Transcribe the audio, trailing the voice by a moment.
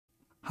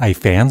Hi,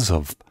 fans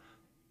of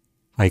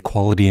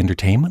high-quality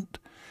entertainment.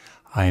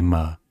 I'm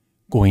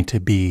going to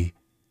be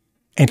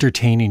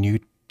entertaining you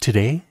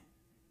today,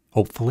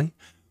 hopefully,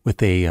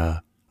 with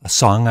a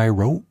song I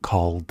wrote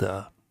called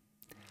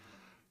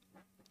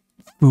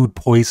Food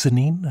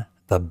Poisoning,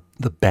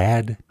 the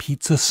Bad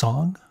Pizza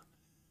Song.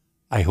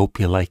 I hope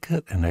you like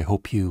it, and I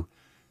hope you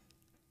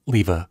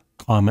leave a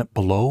comment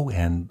below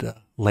and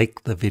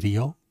like the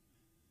video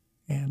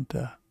and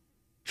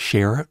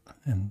share it,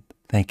 and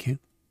thank you.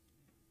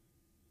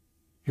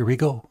 Here we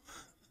go.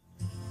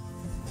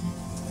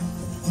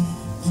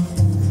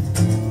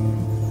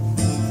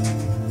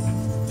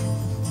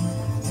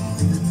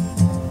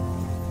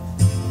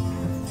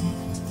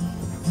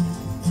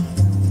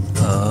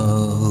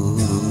 Oh,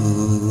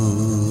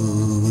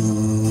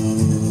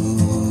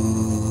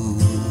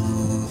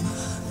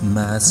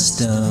 my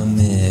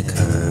stomach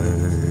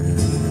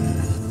hurts.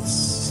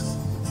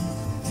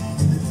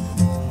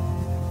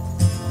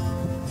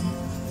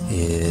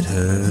 It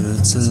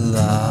hurts a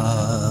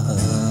lot.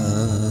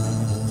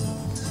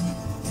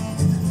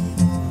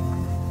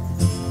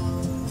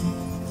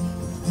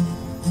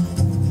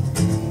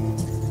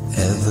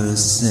 Ever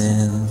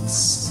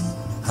since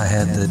I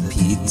had the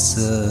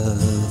pizza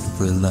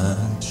for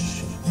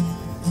lunch,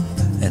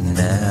 and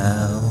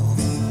now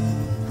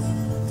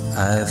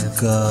I've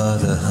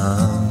got a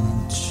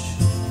hunch.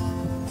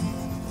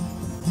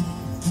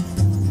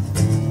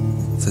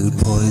 Food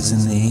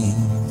poisoning,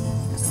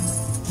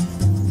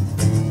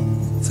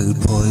 food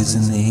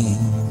poisoning.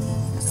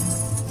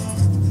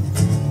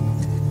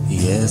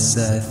 Yes,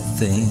 I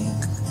think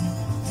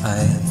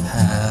I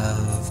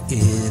have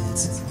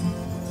it.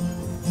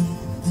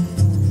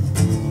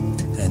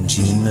 And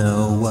you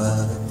know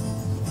what?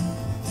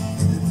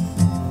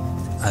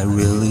 I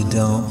really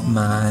don't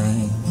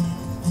mind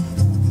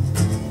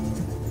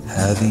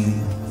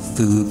having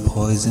food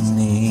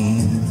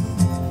poisoning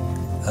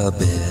a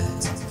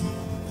bit.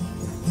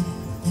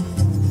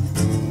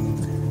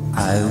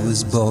 I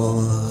was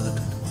bored,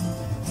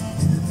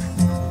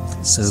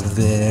 so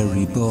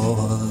very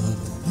bored,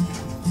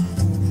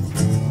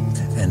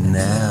 and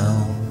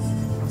now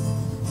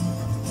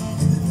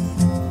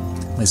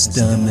my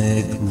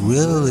stomach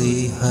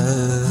really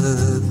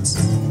hurts,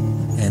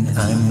 and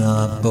I'm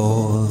not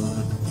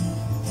bored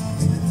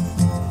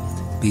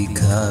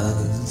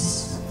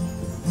because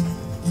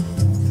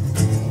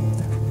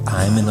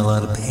I'm in a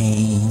lot of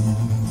pain.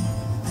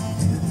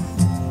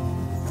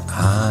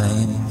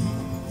 I'm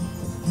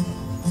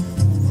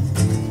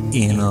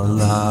in a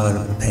lot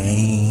of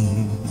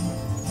pain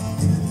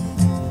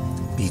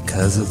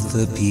because of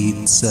the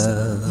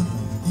pizza.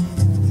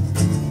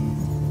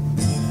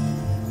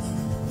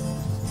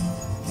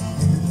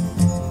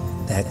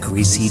 That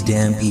greasy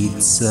damn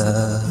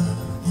pizza.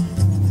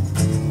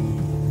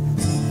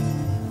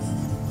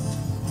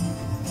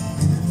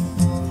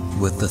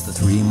 With the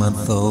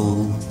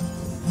 3-month-old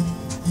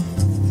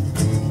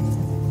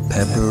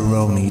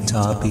pepperoni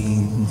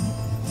topping.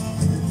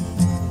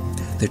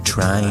 They're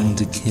trying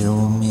to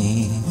kill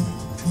me,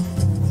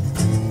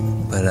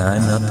 but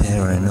I'm not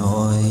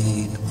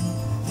paranoid.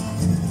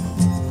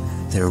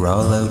 They're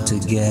all out to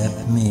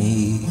get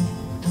me,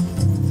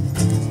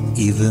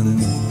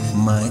 even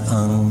my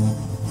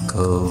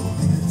Uncle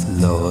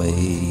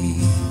Floyd.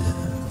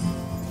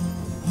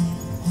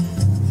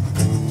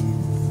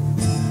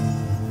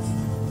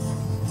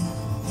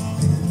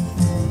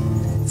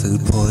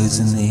 Food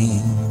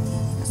poisoning,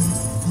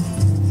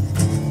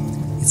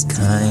 it's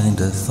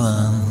kind of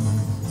fun.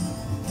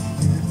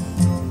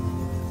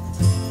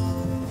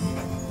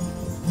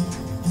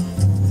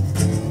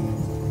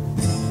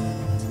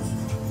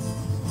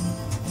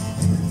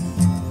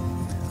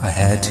 I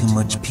had too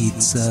much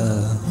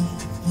pizza,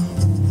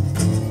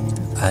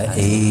 I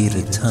ate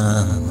a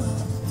ton,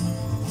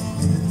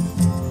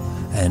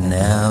 and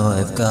now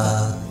I've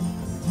got,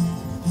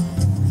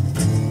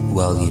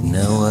 well, you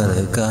know what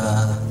I've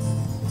got.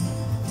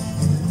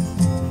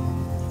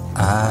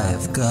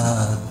 I've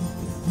got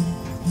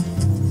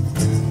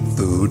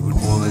food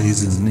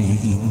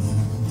poisoning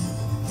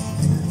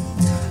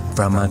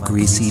from a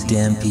greasy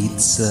damn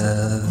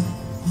pizza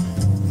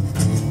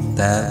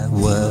that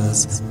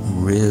was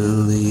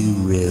really,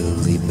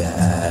 really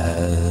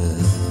bad.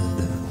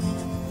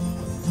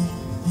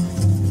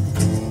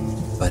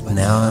 But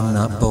now I'm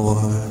not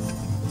bored.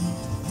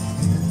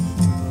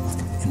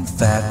 In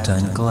fact,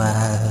 I'm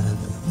glad,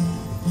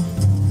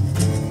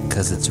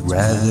 'cause it's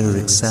rather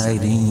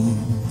exciting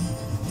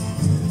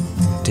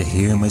to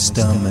hear my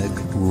stomach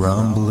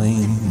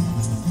rumbling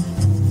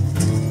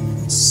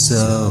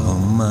so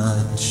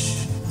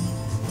much,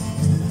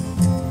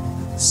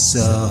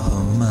 so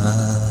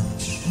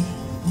much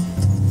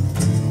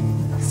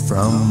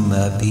from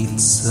the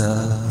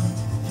pizza.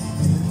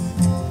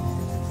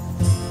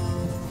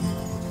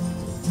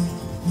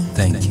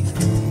 Thank you.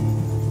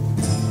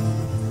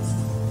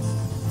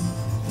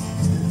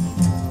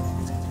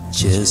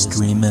 Just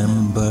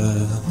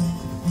remember,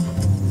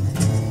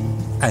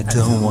 I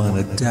don't want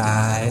to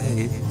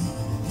die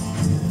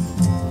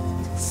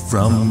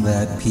from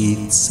that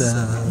pizza.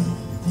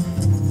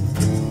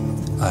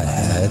 I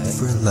had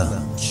for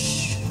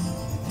lunch.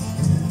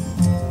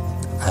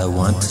 I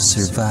want to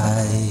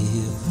survive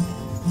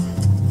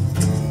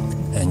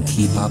and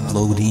keep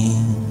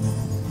uploading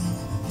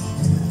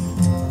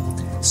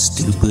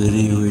stupid,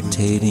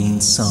 irritating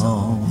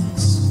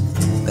songs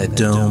that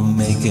don't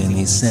make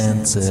any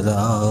sense at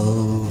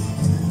all.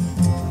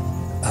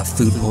 A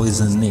food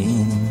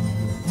poisoning,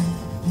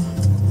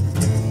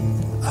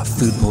 a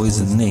food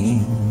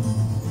poisoning.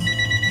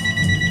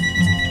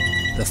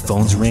 The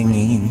phone's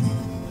ringing,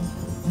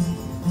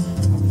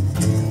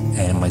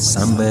 and my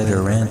son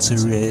better answer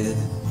it,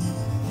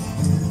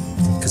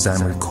 'cause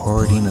I'm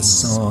recording a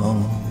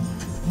song,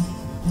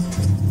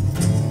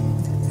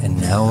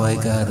 and now I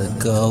gotta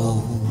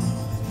go.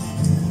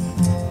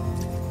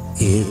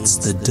 It's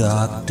the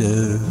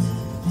doctor,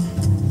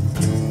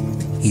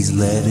 he's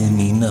letting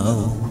me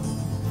know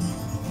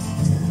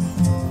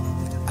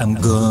I'm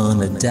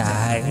gonna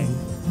die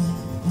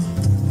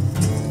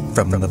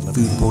from the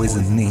food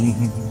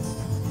poisoning.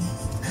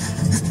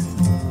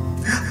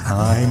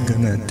 I'm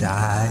gonna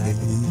die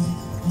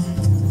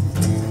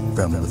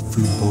from the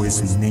food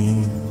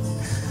poisoning.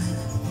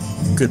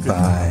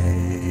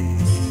 Goodbye.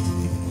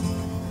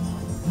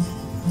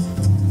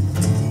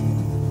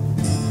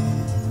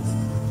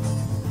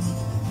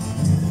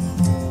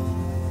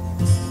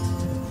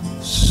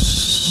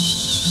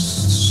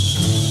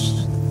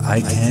 I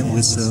can't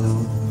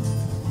whistle.